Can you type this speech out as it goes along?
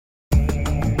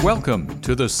Welcome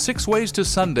to the Six Ways to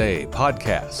Sunday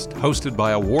podcast, hosted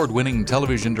by award-winning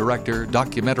television director,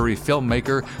 documentary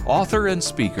filmmaker, author, and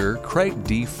speaker Craig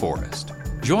D. Forrest.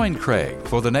 Join Craig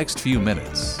for the next few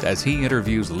minutes as he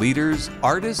interviews leaders,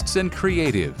 artists, and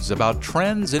creatives about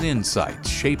trends and insights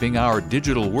shaping our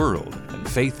digital world and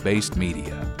faith-based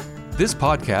media. This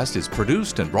podcast is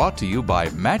produced and brought to you by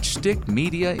Matchstick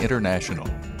Media International.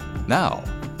 Now,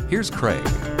 here's Craig.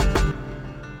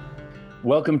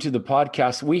 Welcome to the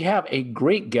podcast. We have a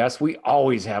great guest. We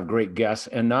always have great guests.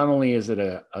 And not only is it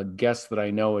a guest that I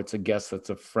know, it's a guest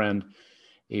that's a friend,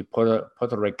 a Puerto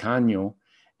Ricano,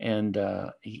 and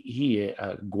he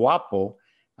guapo,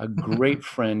 a great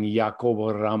friend,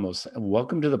 Jacobo Ramos.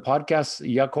 Welcome to the podcast,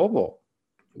 Jacobo.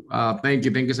 Thank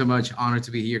you. Thank you so much. Honored to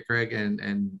be here, Craig.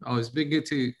 And it's been good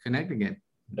to connect again.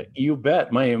 You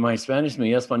bet. My Spanish,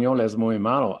 mi español es muy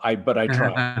malo. But I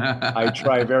try. I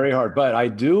try very hard. But I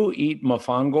do eat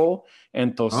mofongo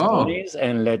and tostones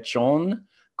and lechon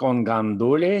con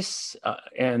gandules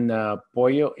and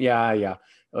pollo. Yeah.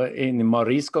 In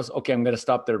mariscos. Okay, I'm going to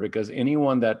stop there because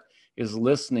anyone that is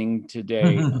listening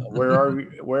today,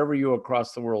 wherever you are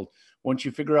across the world, once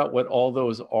you figure out what all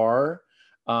those are,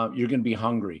 you're going to be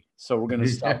hungry. So we're going to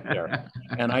stop there.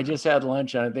 And I just had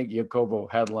lunch, and I think Jacobo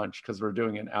had lunch because we're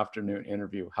doing an afternoon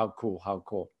interview. How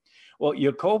cool. Well,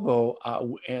 Jacobo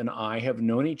and I have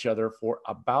known each other for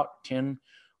about 10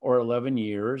 or 11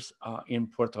 years in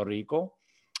Puerto Rico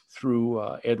through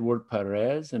Edward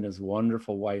Perez and his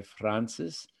wonderful wife,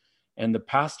 Frances, and the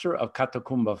pastor of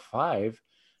Catacumba 5,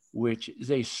 which is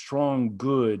a strong,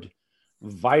 good,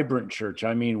 vibrant church.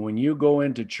 I mean, when you go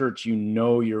into church, you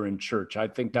know you're in church. I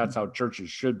think that's how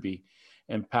churches should be.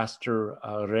 And Pastor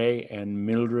Ray and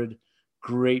Mildred,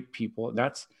 great people.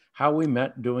 That's how we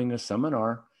met doing a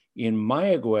seminar in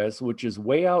Mayagüez, which is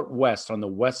way out west on the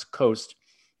west coast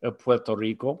of Puerto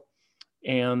Rico.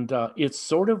 And it's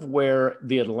sort of where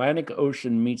the Atlantic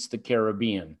Ocean meets the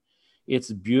Caribbean.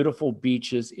 It's beautiful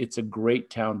beaches. It's a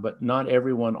great town, but not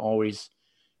everyone always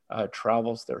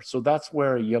travels there. So that's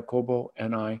where Jacobo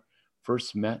and I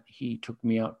first met. He took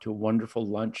me out to a wonderful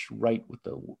lunch right with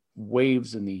the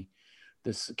waves, and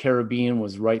this Caribbean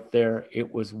was right there.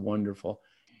 It was wonderful.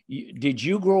 Did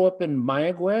you grow up in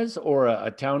Mayagüez or a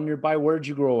town nearby? Where did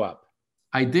you grow up?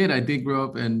 I did grow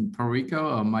up in Puerto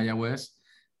Rico, Mayagüez.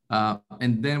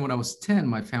 And then when I was 10,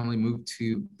 my family moved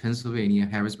to Pennsylvania,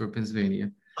 Harrisburg,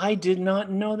 Pennsylvania. I did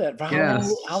not know that.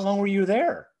 How long were you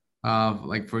there?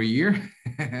 Like for a year.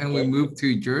 And we moved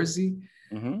to Jersey.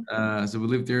 Mm-hmm. So we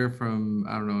lived there from,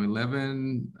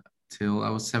 11 till I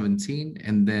was 17.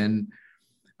 And then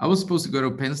I was supposed to go to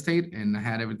Penn State, and I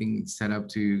had everything set up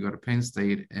to go to Penn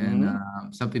State. And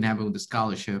something happened with the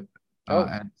scholarship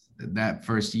at that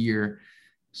first year.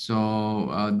 So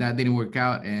that didn't work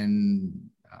out. And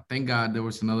thank God there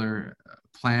was another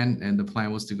plan. And the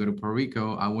plan was to go to Puerto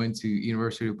Rico. I went to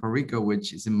University of Puerto Rico,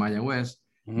 which is in Mayagüez,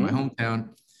 my hometown.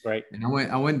 Right. And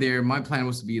I went there. My plan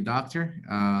was to be a doctor.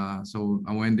 So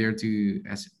I went there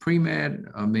as a pre-med,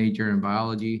 a major in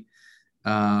biology.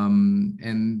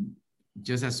 And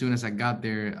just as soon as I got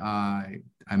there, I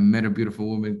met a beautiful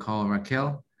woman called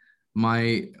Raquel.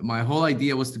 My whole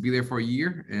idea was to be there for a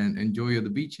year and enjoy the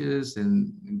beaches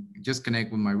and just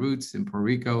connect with my roots in Puerto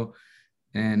Rico.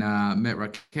 And met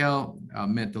Raquel,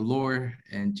 met the Lord,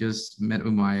 and just met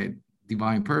with my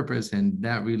divine purpose. And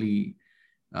that really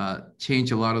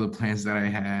changed a lot of the plans that I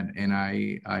had, and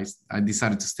I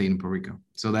decided to stay in Puerto Rico.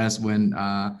 So that's when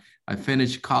I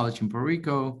finished college in Puerto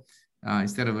Rico.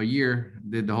 Instead of a year,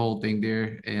 did the whole thing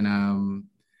there, and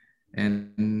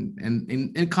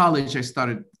in college I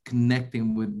started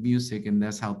connecting with music, and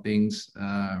that's how things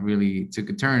really took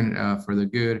a turn for the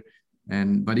good.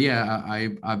 But yeah,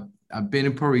 I've been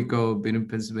in Puerto Rico, been in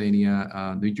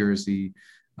Pennsylvania, New Jersey.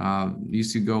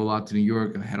 Used to go a lot to New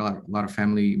York. I had a lot of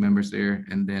family members there,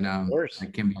 and then I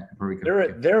came back to Puerto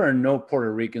Rico. There are no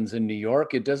Puerto Ricans in New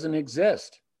York. It doesn't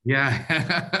exist.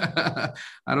 Yeah,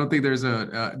 I don't think there's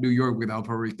a New York without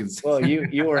Puerto Ricans. Well,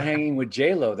 you were hanging with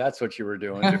J-Lo. That's what you were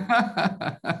doing.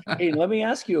 Hey, let me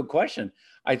ask you a question.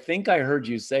 I think I heard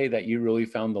you say that you really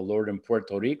found the Lord in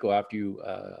Puerto Rico after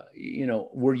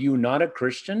were you not a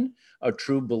Christian, a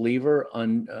true believer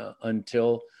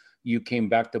until you came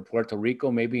back to Puerto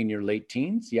Rico, maybe in your late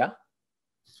teens? Yeah.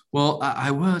 Well,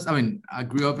 I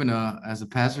grew up as a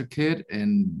pastor kid,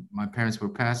 and my parents were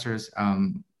pastors.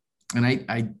 And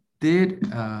I did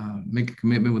make a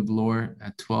commitment with the Lord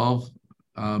at 12.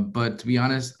 But to be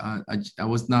honest, I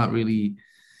was not really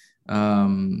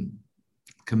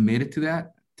committed to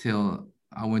that till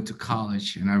I went to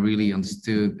college, and I really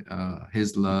understood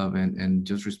his love and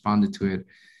just responded to it.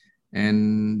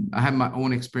 and I had my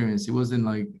own experience. It wasn't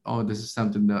like, oh, this is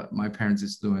something that my parents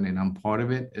is doing and I'm part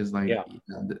of it. It's like, Yeah.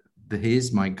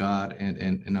 He's my God,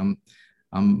 and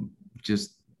I'm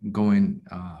just going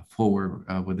forward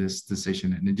with this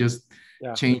decision, and it just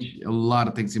changed a lot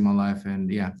of things in my life. And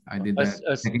yeah, I did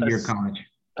that second year of college.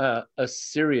 A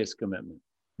serious commitment.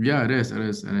 Yeah, it is. It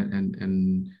is,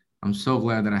 and I'm so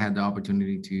glad that I had the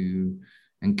opportunity to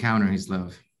encounter His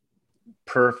love.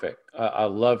 Perfect. I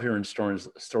love hearing stories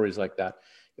like that.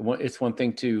 It's one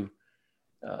thing to,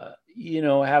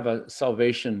 have a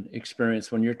salvation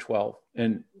experience when you're 12.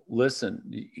 And listen,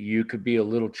 you could be a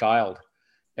little child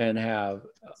and have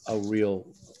a real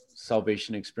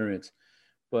salvation experience.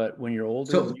 But when you're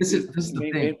older, so this is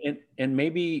the thing. And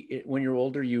maybe when you're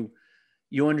older, you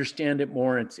understand it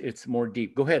more. It's more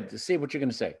deep. Go ahead, say what you're going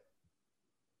to say.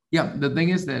 Yeah, the thing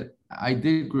is that I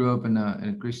did grow up in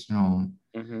a Christian home.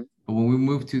 Mm-hmm. But when we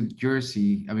moved to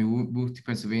Jersey, we moved to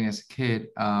Pennsylvania as a kid,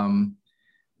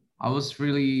 I was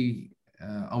really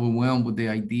overwhelmed with the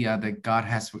idea that God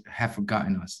have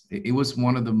forgotten us. It was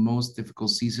one of the most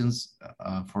difficult seasons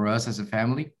for us as a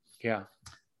family. Yeah.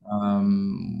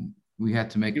 We had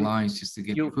to make lines just to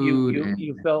get food.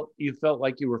 You felt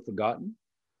like you were forgotten?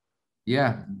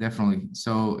 Yeah, definitely.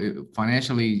 So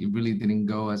financially, it really didn't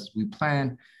go as we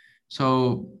planned.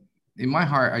 So in my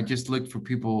heart, I just looked for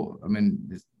people.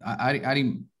 I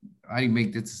didn't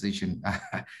make this decision.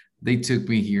 They took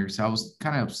me here. So I was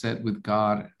kind of upset with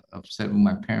God, upset with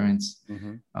my parents,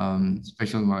 mm-hmm.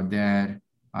 Especially my dad.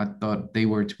 I thought they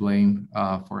were to blame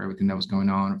for everything that was going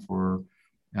on.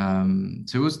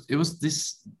 So it was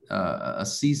this a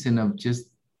season of just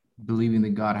believing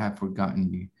that God had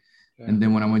forgotten you. Yeah. And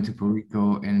then when I went to Puerto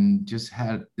Rico and just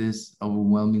had this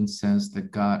overwhelming sense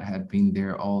that God had been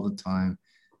there all the time,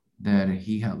 that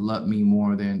He had loved me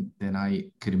more than I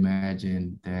could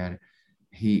imagine, that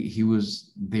he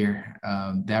was there.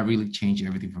 That really changed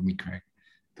everything for me, Craig.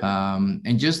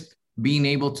 And just being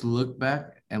able to look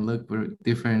back and look with a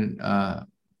different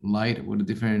light, with a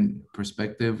different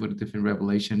perspective, with a different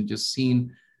revelation, just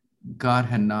seeing God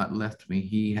had not left me.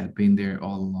 He had been there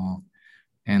all along.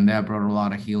 And that brought a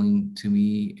lot of healing to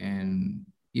me. And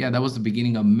yeah, that was the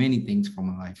beginning of many things for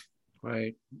my life.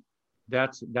 Right.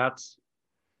 That's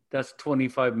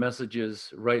 25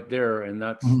 messages right there. And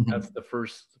that's the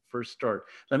first start.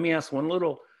 Let me ask one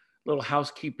little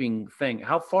housekeeping thing.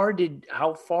 How far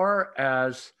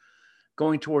as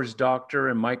going towards doctor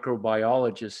and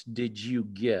microbiologist did you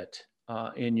get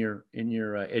in your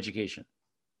education?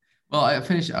 Well, I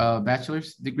finished a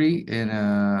bachelor's degree and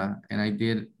I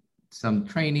did some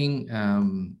training,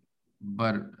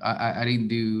 but I didn't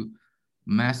do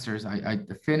master's. I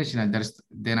finished and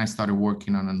then I started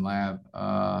working on a lab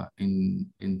in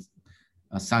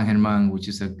San German, which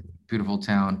is a beautiful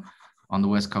town on the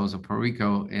west coast of Puerto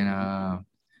Rico. And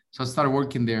so I started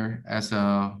working there as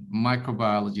a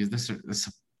microbiologist. That's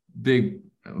a big,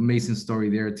 amazing story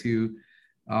there too,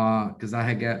 because I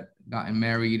had gotten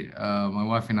married. My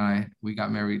wife and we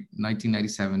got married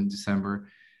 1997, December.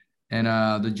 And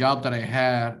the job that I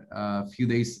had a few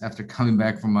days after coming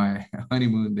back from my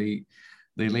honeymoon, they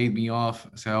laid me off.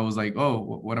 So I was like, oh,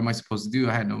 what am I supposed to do?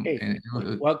 I had no. Hey,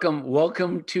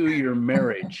 welcome to your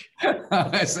marriage.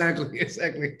 Exactly.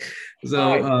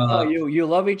 So you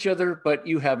love each other, but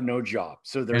you have no job.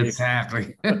 So there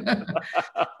exactly.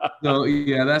 So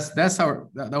yeah,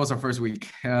 that was our first week,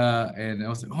 and I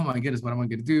was like, oh my goodness, what am I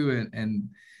going to do? And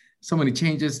so many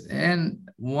changes. And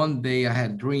one day I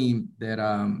had a dream that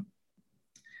I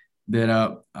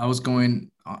was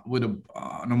going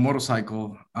on a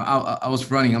motorcycle. I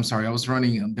was running. I'm sorry. I was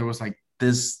running. And there was like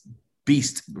this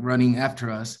beast running after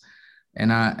us,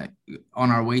 and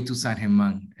on our way to San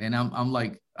German. And I'm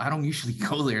like, I don't usually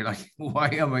go there. Like, why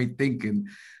am I thinking?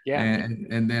 Yeah.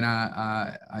 And then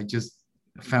I just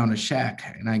found a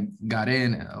shack and I got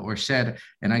in, or shed,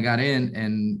 and I got in,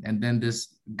 and then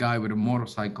this guy with a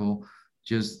motorcycle,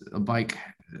 just a bike,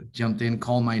 jumped in,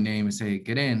 called my name, and say,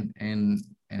 get in, and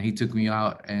he took me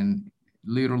out and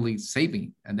literally saved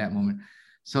me at that moment.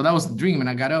 So that was the dream. And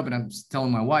I got up and I was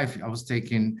telling my wife, I was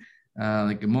taking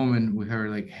like a moment with her,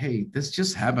 like, hey, this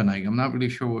just happened. Like, I'm not really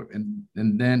sure what, and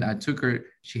then I took her,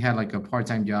 she had like a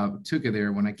part-time job, took her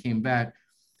there. When I came back,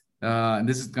 and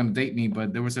this is going to date me,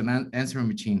 but there was an answering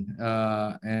machine.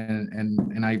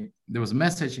 And there was a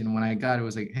message. And when I got it,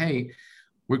 was like, hey,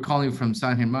 we're calling from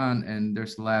San German, and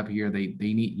there's a lab here. They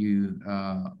need you.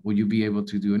 Will you be able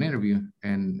to do an interview?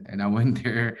 And I went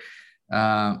there,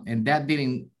 and that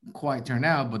didn't quite turn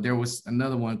out, but there was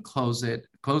another one close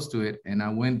to it. And I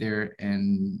went there,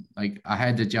 and like I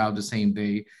had the job the same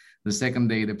day. The second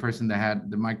day, the person that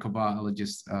had the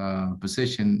microbiologist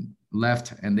position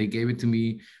left, and they gave it to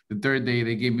me. The third day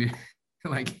they gave me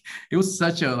like it was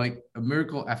such a like a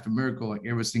miracle after miracle, like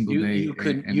every single day.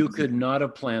 You could not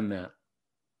have planned that.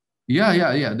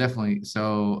 Yeah, definitely.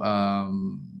 So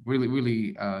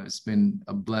really, it's been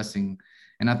a blessing,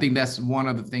 and I think that's one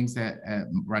of the things that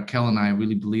Raquel and I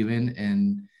really believe in,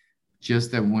 and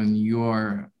just that when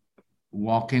you're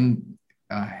walking,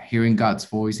 hearing God's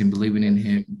voice and believing in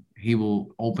Him, He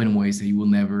will open ways that you will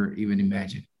never even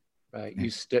imagine. Right.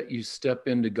 You step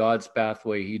into God's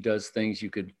pathway. He does things you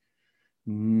could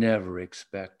never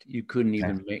expect. You couldn't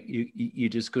even make. You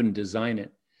just couldn't design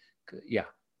it. Yeah.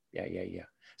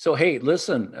 So, hey,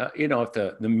 listen, if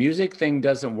the music thing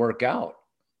doesn't work out,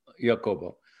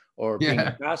 Jacobo, or being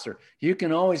a pastor, you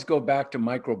can always go back to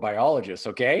microbiologist,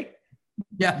 okay?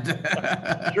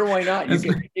 Yeah. Sure, why not?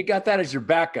 You got that as your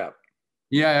backup.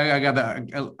 Yeah, I got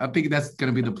that. I think that's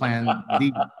going to be the plan.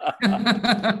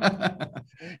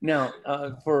 Now,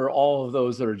 for all of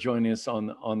those that are joining us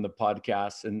on the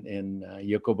podcast, and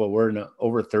Jacobo, we're in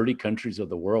over 30 countries of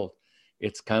the world.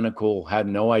 It's kind of cool. Had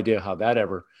no idea how that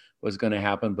ever was going to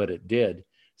happen, but it did.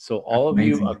 So all of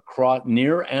you across,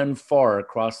 near and far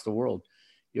across the world,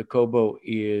 Jacobo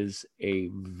is a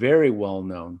very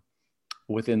well-known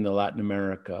within the Latin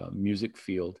America music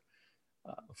field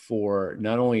for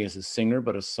not only as a singer,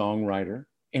 but a songwriter.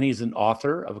 And he's an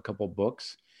author of a couple of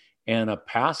books and a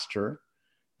pastor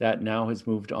that now has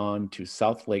moved on to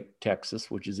Southlake, Texas,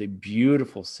 which is a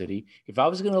beautiful city. If I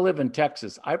was going to live in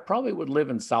Texas, I probably would live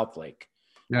in Southlake.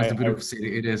 That's a beautiful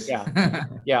city. It is.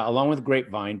 Yeah, along with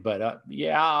Grapevine. But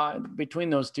between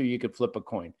those two, you could flip a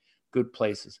coin. Good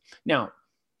places. Now,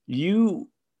 to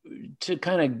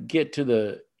kind of get to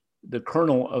the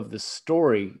kernel of the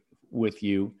story with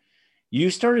you, you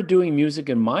started doing music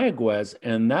in Mayaguez,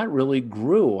 and that really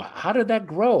grew. How did that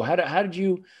grow? How did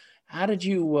you kind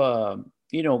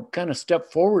of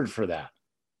step forward for that?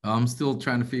 I'm still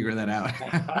trying to figure that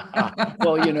out.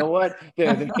 Well, you know what?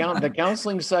 The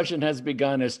counseling session has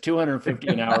begun. It's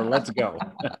 $250 an hour. Let's go.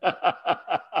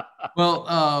 Well,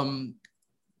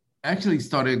 actually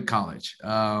started college.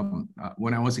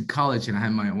 When I was in college and I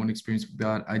had my own experience with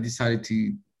God, I decided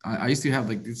I used to have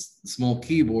like this small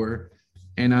keyboard,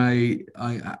 and I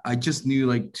just knew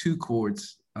like two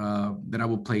chords that I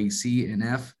would play, C and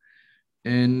F,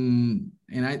 and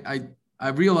I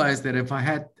realized that if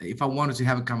I wanted to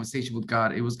have a conversation with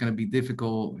God, it was going to be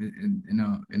difficult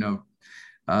in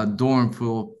a dorm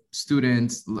full of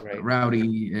students,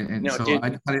 rowdy, and now, so I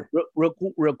decided.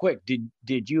 Real quick,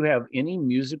 did you have any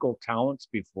musical talents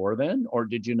before then, or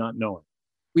did you not know it?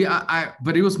 Yeah,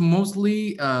 but it was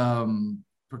mostly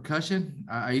percussion.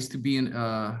 I used to be in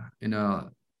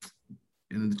the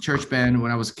church band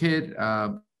when I was a kid.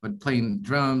 But playing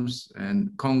drums and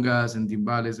congas and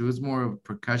timbales, it was more of a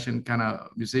percussion kind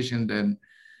of musician than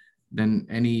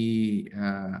any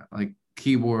like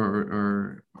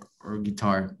keyboard or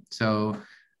guitar. So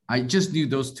I just knew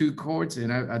those two chords,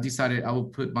 and I decided I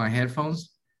would put my headphones,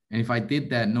 and if I did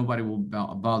that, nobody will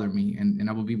bother me, and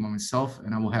I will be by myself,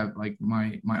 and I will have like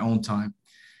my own time.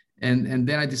 And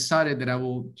then I decided that I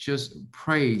will just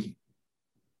pray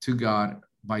to God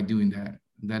by doing that.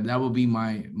 That will be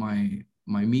my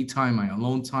me time, my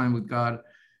alone time with God.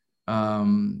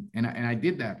 And I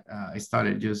did that. I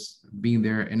started just being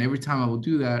there. And every time I will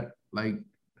do that, like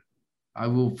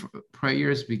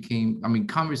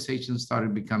conversations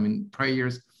started becoming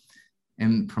prayers.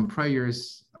 And from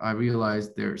prayers, I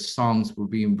realized their songs were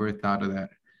being birthed out of that.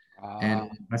 And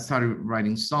I started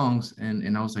writing songs,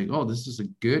 and I was like, oh, this is a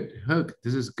good hook.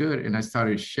 This is good. And I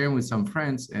started sharing with some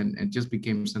friends, and it just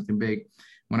became something big.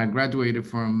 When I graduated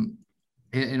from,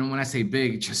 and when I say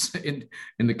big, just in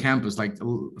the campus, like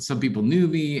some people knew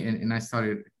me, and I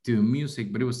started doing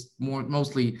music, but it was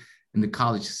mostly in the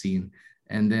college scene.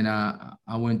 And then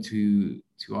I went to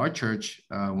our church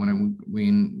when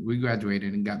we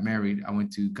graduated and got married. I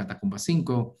went to Catacumba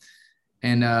Cinco,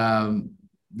 and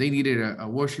they needed a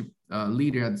worship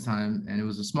leader at the time, and it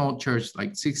was a small church,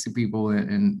 like 60 people,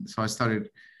 and so I started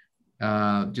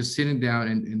just sitting down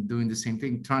and doing the same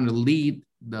thing, trying to lead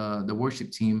the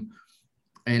worship team.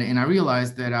 And I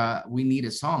realized that we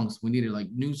needed songs. We needed like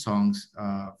new songs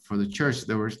for the church.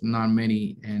 There were not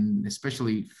many, and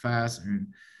especially fast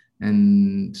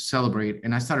and to celebrate.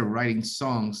 And I started writing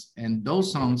songs, and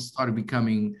those songs started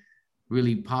becoming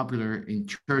really popular in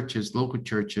churches, local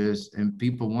churches. And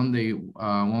people, one day,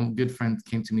 one good friend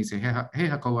came to me and said, hey,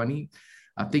 Jacobo,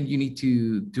 I think you need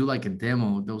to do like a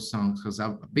demo of those songs, because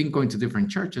I've been going to different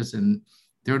churches and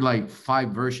there are like 5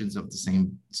 versions of the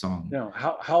same song. Now,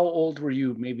 how old were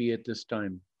you maybe at this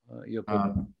time?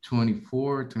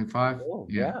 24, 25. Oh,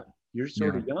 yeah. You're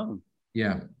sort of young.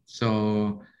 Yeah.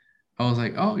 So I was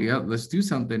like, oh yeah, let's do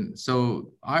something.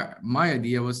 So my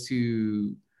idea was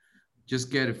to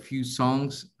just get a few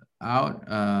songs out,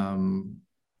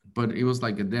 but it was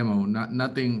like a demo,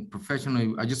 nothing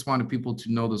professionally. I just wanted people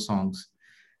to know the songs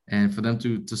and for them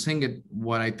to sing it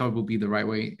what I thought would be the right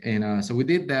way. And so we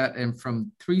did that. And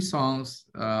from 3 songs,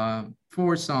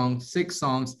 4 songs, 6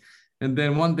 songs, and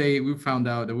then one day we found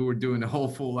out that we were doing a whole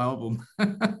full album.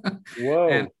 Whoa.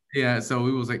 And yeah, so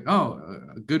it was like, oh,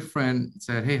 a good friend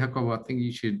said, hey, Jacobo, I think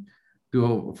you should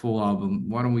do a full album.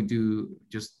 Why don't we do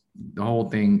just the whole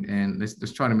thing, and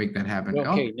let's try to make that happen.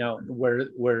 Okay, now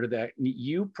where that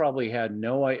you probably had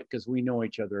no idea, because we know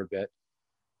each other a bit.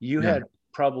 You had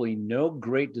probably no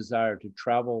great desire to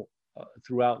travel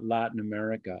throughout Latin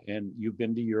America, and you've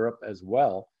been to Europe as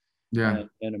well. Yeah,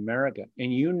 and America.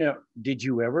 And did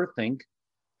you ever think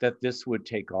that this would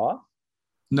take off?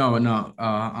 No.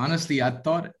 Honestly, I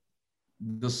thought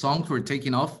the songs were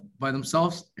taking off by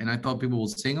themselves, and I thought people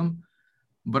would sing them.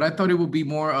 But I thought it would be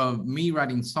more of me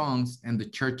writing songs and the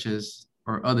churches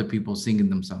or other people singing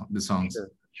the songs.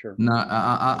 Sure. No,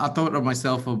 I thought of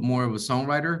myself as more of a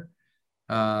songwriter.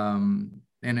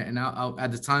 And I,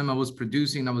 at the time I was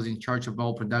producing, I was in charge of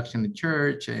all production in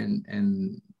church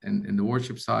and the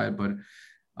worship side. But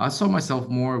I saw myself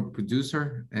more a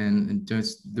producer and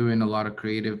just doing a lot of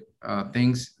creative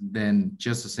things than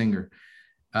just a singer.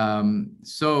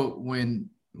 So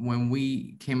when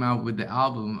we came out with the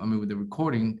album, with the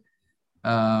recording,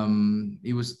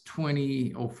 it was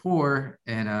 2004.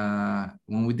 And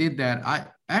when we did that, I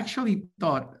actually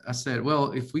thought, I said,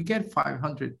 well, if we get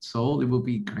 500 sold, it will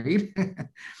be great.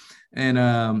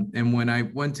 And when I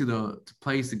went to the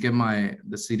place to get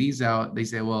the CDs out, they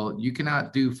said, well, you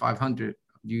cannot do 500.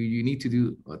 You need to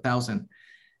do 1,000.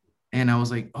 And I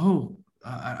was like, oh,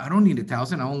 I don't need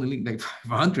 1,000. I only need like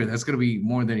 500. That's going to be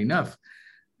more than enough.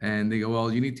 And they go,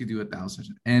 well, you need to do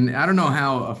 1,000. And I don't know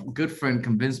how a good friend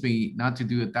convinced me not to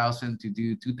do 1,000, to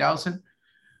do 2,000.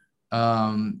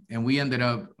 And we ended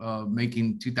up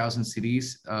making 2,000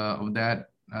 CDs of that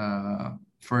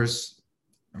first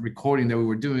recording that we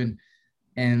were doing.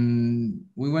 And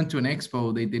we went to an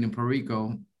expo they did in Puerto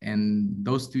Rico, and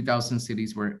those 2,000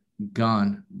 CDs were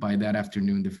gone by that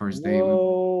afternoon, the first day.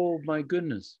 Oh my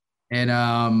goodness. And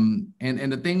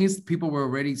the thing is, people were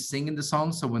already singing the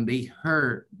songs. So when they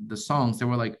heard the songs, they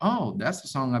were like, oh, that's the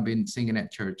song I've been singing at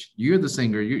church. You're the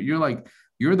singer.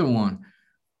 You're the one.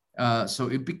 So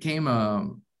it became a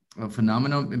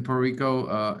phenomenon in Puerto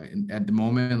Rico at the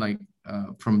moment. Like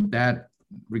from that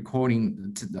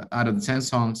recording, out of the 10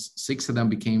 songs, 6 of them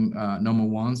became number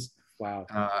ones. Wow.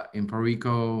 In Puerto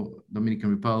Rico, Dominican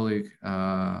Republic,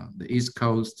 the East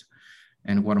Coast,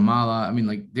 and Guatemala,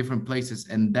 like different places.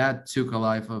 And that took a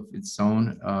life of its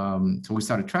own. So we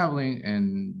started traveling,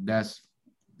 and that's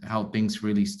how things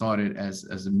really started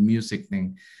as a music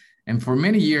thing. And for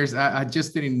many years, I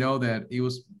just didn't know that it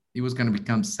was going to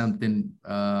become something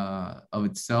of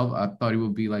itself. I thought it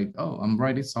would be like, oh, I'm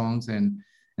writing songs. And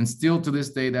still to this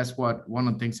day, that's one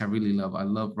of the things I really love. I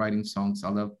love writing songs. I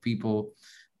love people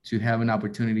to have an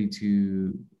opportunity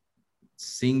to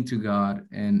sing to God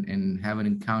and have an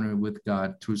encounter with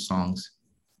God through songs.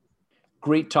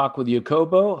 Great talk with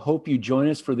Jacobo. Hope you join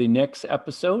us for the next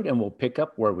episode, and we'll pick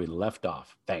up where we left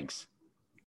off. Thanks.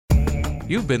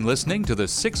 You've been listening to the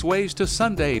 6 Ways to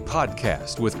Sunday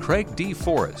podcast with Craig D.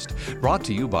 Forrest, brought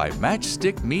to you by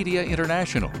Matchstick Media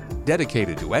International,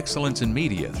 dedicated to excellence in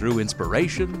media through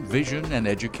inspiration, vision, and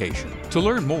education. To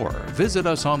learn more, visit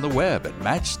us on the web at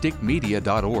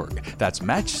matchstickmedia.org. That's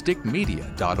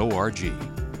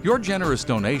matchstickmedia.org. Your generous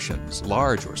donations,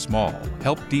 large or small,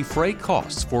 help defray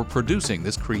costs for producing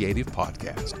this creative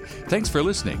podcast. Thanks for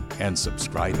listening and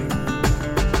subscribing.